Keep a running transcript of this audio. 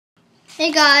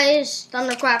Hey guys,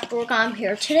 Thundercraft Origami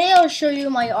here. Today I'll show you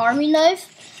my army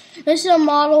knife. This is a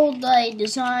model that I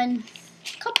designed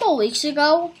a couple of weeks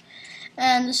ago.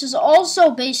 And this is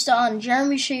also based on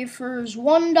Jeremy Schaefer's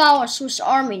 $1 Swiss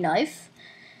Army knife.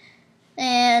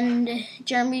 And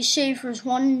Jeremy Schaefer's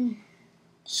one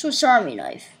Swiss Army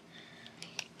knife.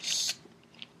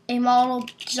 A model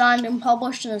designed and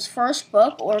published in his first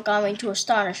book, Origami to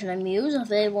Astonish and Amuse,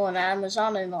 available on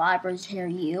Amazon and the libraries near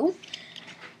you.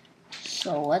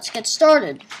 So let's get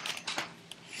started.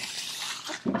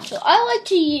 So I like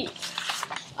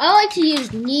to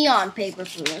use neon paper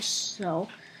for this. So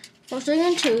first thing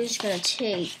I'm gonna do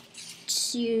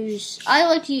is I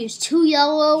like to use 2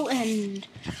 yellow and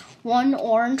 1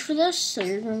 orange for this. So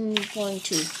you're going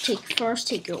to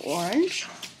take your orange,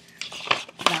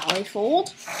 valley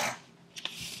fold,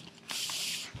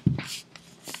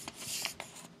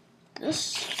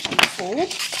 this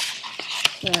fold.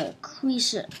 Gonna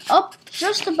crease it up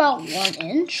just about 1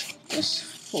 inch. This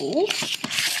fold,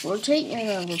 rotate, you're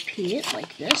gonna repeat it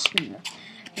like this. And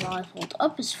I fold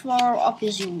up as far up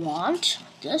as you want.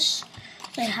 This,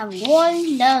 I have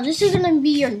 1. Now this is gonna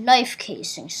be your knife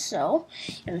casing. So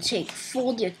you're gonna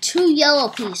fold your 2 yellow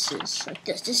pieces like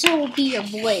this. This will be your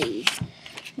blade.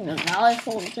 You're gonna valley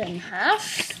fold it in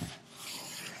half.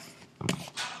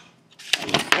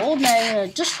 Fold. Now you're gonna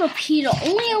just repeat it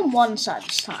only on one side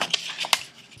this time.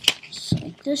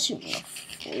 Like this, you're going to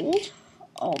fold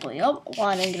all the way up,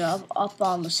 lining it up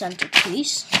on the center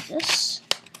piece, like this.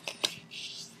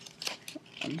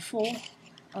 Unfold,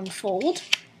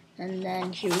 and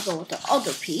then here we go with the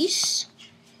other piece.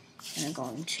 And I'm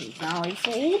going to valley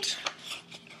fold,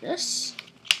 this,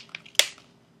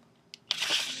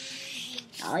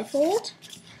 valley fold,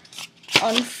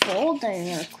 unfold, then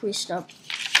you're going to crease it up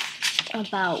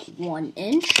about 1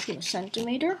 inch to a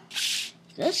centimeter,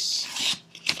 this.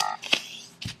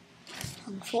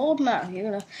 Unfold. Now you're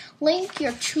gonna link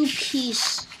your 2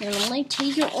 pieces. You're gonna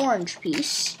take your orange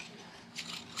piece,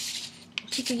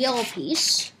 take your yellow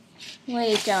piece,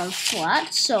 lay it down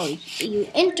flat, so you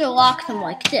interlock them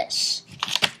like this.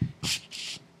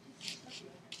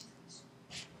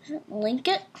 Link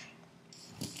it.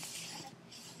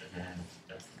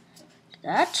 Like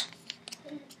that.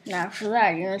 And after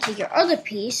that, you're gonna take your other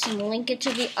piece and link it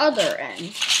to the other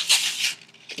end.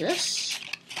 This.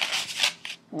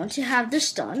 Once you have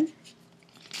this done,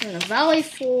 you're going to valley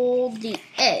fold the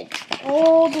edge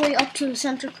all the way up to the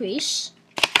center crease.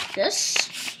 This.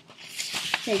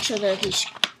 Make sure that it's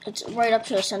right up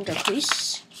to the center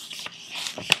crease.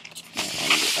 And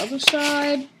on the other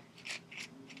side.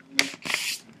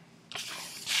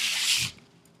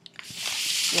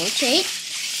 Rotate.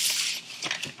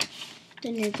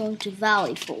 Then you're going to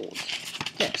valley fold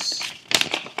this.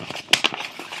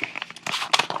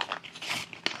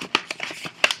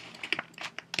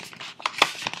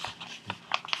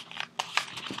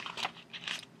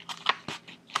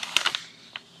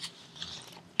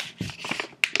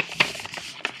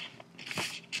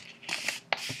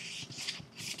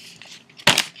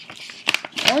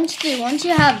 Once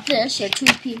you have this, your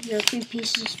 3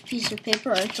 pieces of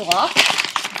paper interlocked,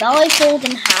 valley fold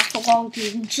in half along the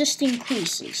existing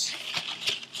creases.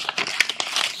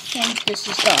 Once this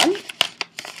is done,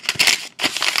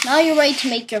 now you're ready to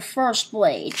make your first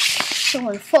blade. So we're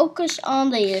going to focus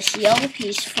on this yellow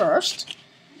piece first.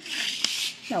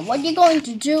 Now what you're going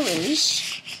to do is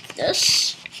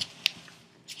this.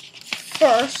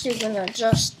 First, you're going to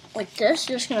just like this.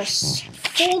 You're just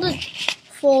going to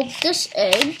fold this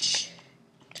edge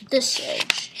to this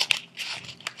edge.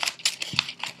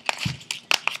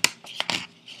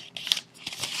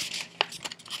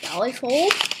 Valley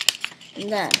fold.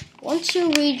 And then, once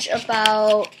you reach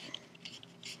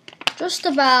just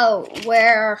about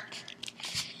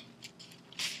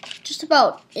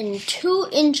in 2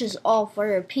 inches off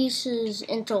where your pieces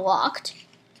interlocked,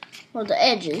 or the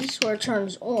edges, where it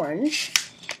turns orange,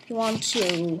 you want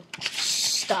to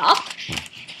stop.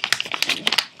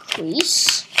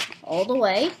 Crease all the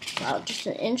way, about just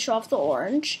 1 inch off the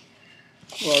orange,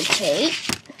 rotate,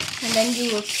 and then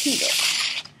you repeat it.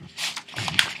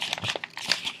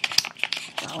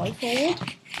 Valley fold.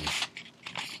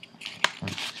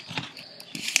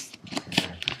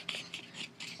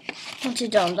 Once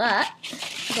you've done that,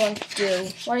 you're going to do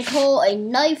what I call a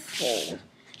knife fold.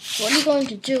 So what you're going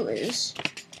to do is,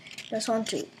 you just want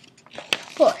to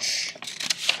push.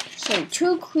 So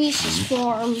 2 creases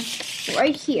form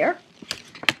right here.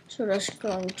 So we're just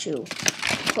going to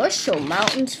push, so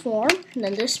mountains form, and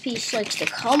then this piece likes to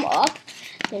come up,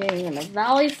 then you're going to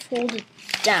valley fold it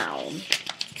down,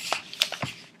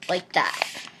 like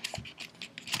that.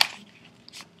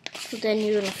 So then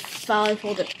you're going to valley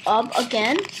fold it up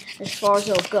again as far as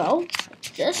it'll go,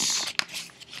 like this.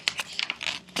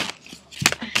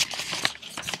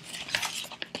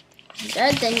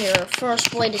 Okay, then your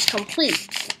first blade is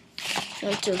complete. You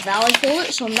want to valley fold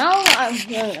it. So now I'm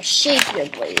going to shape your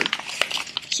blade.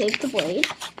 Shape the blade.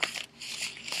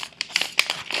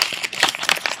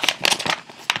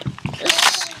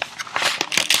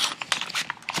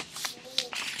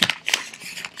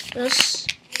 This.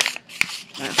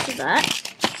 After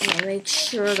that, I'm going to make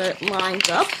sure that it lines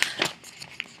up.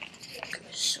 Okay,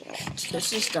 so once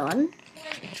this is done,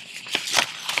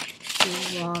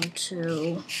 move on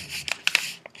to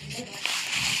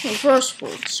reverse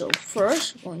fold. So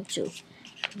first, we're going to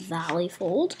valley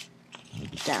fold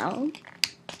down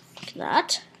like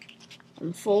that,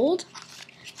 unfold.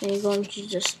 Then you're going to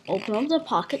just open up the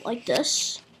pocket like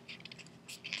this,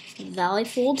 valley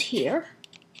fold here.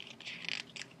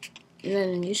 And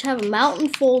then you just have a mountain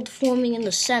fold forming in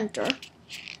the center.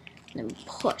 And then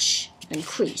push and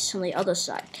crease on the other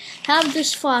side. Have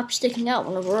this flap sticking out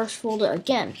when reverse fold it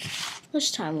again.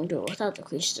 This time we'll do it without the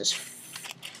crease. Just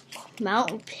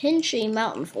pinch a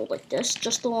mountain fold like this,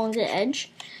 just along the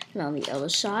edge. And on the other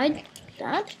side, like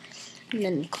that. And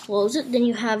then close it. Then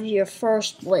you have your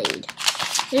first blade.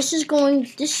 This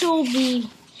will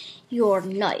be your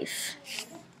knife.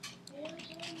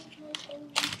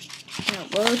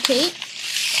 Now rotate.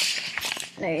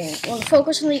 Now you want to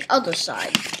focus on the other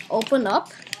side. Open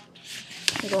up.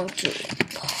 You're going to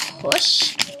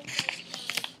push.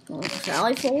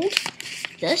 Valley fold.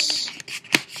 This.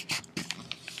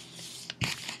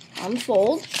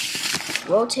 Unfold.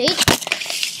 Rotate.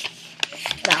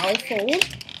 Valley fold.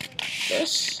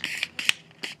 This.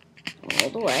 All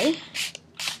the way.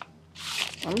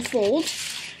 Unfold.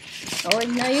 Alright,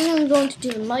 now you're going to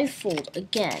do the knife fold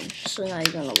again. So now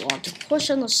you're going to want to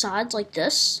push on the sides like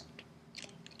this.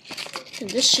 And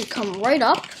this should come right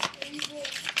up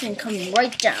and come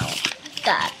right down. Like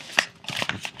that.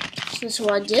 So this is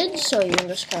what I did. So you're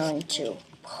just going to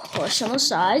push on the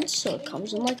sides so it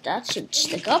comes in like that. So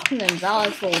stick up and then valley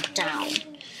fold down.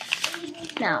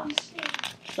 Now,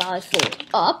 valley fold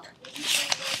up.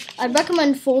 I'd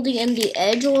recommend folding in the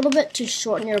edge a little bit to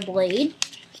shorten your blade.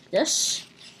 This.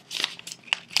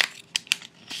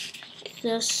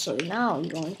 So now I'm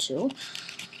going to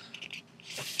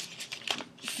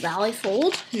valley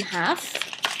fold in half.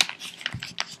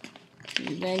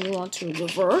 And then you want to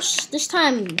reverse. This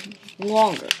time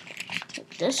longer.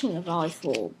 Like this. I'm going to valley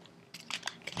fold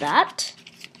like that.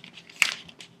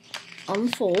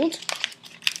 Unfold.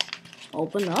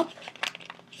 Open up.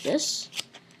 This.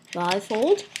 Valley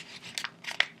fold.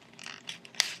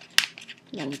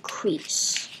 And then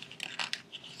crease.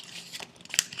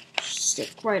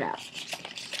 Stick right out.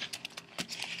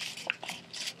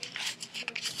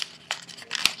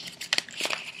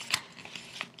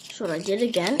 So what I did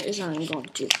again is I'm going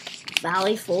to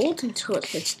valley fold until it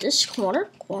hits this corner,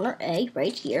 corner A,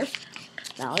 right here.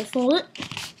 Valley fold it.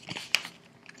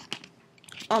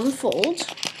 Unfold.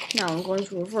 Now I'm going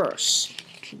to reverse.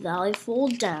 Valley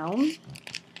fold down.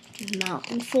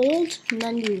 Mountain fold. And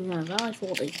then you're going to valley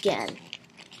fold again.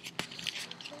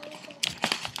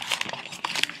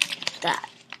 That.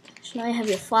 So now you have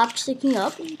your flap sticking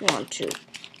up. You want to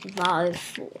valley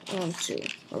fold, want to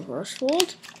reverse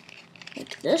fold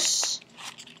like this.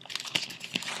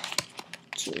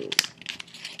 To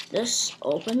this,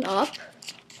 open up,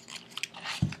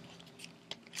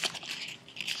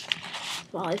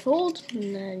 valley fold,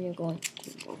 and then you're going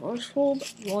to reverse fold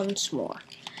once more.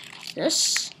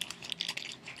 This.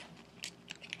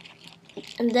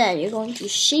 And then you're going to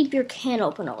shape your can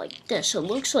opener like this. So it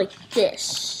looks like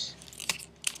this.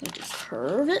 Going to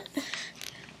curve it.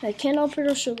 My can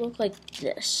opener should look like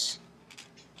this.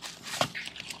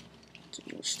 So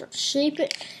you start to shape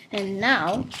it. And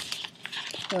now,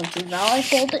 you're going to valley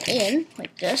fold it in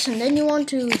like this. And then you want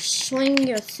to swing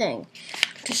your thing.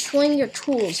 To swing your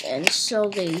tools in so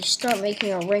they start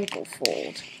making a wrinkle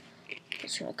fold.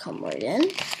 It's going to come right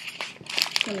in.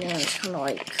 And then it's kind of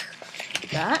like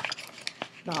that.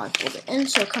 Valley fold it in.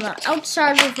 So come out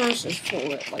outside reverse and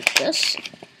fold it like this.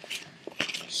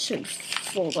 Should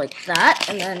fold like that.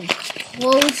 And then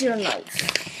close your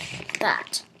knife.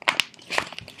 That.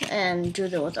 And do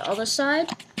that with the other side.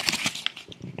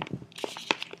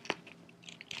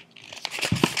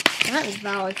 That is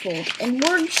valley fold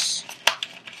inwards.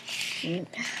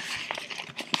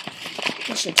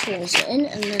 Push your tools in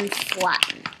and then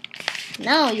flatten.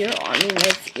 Now your army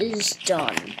knife is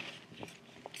done.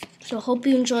 So hope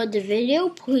you enjoyed the video.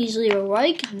 Please leave a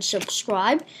like and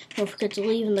subscribe. Don't forget to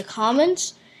leave in the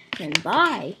comments. And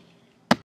bye.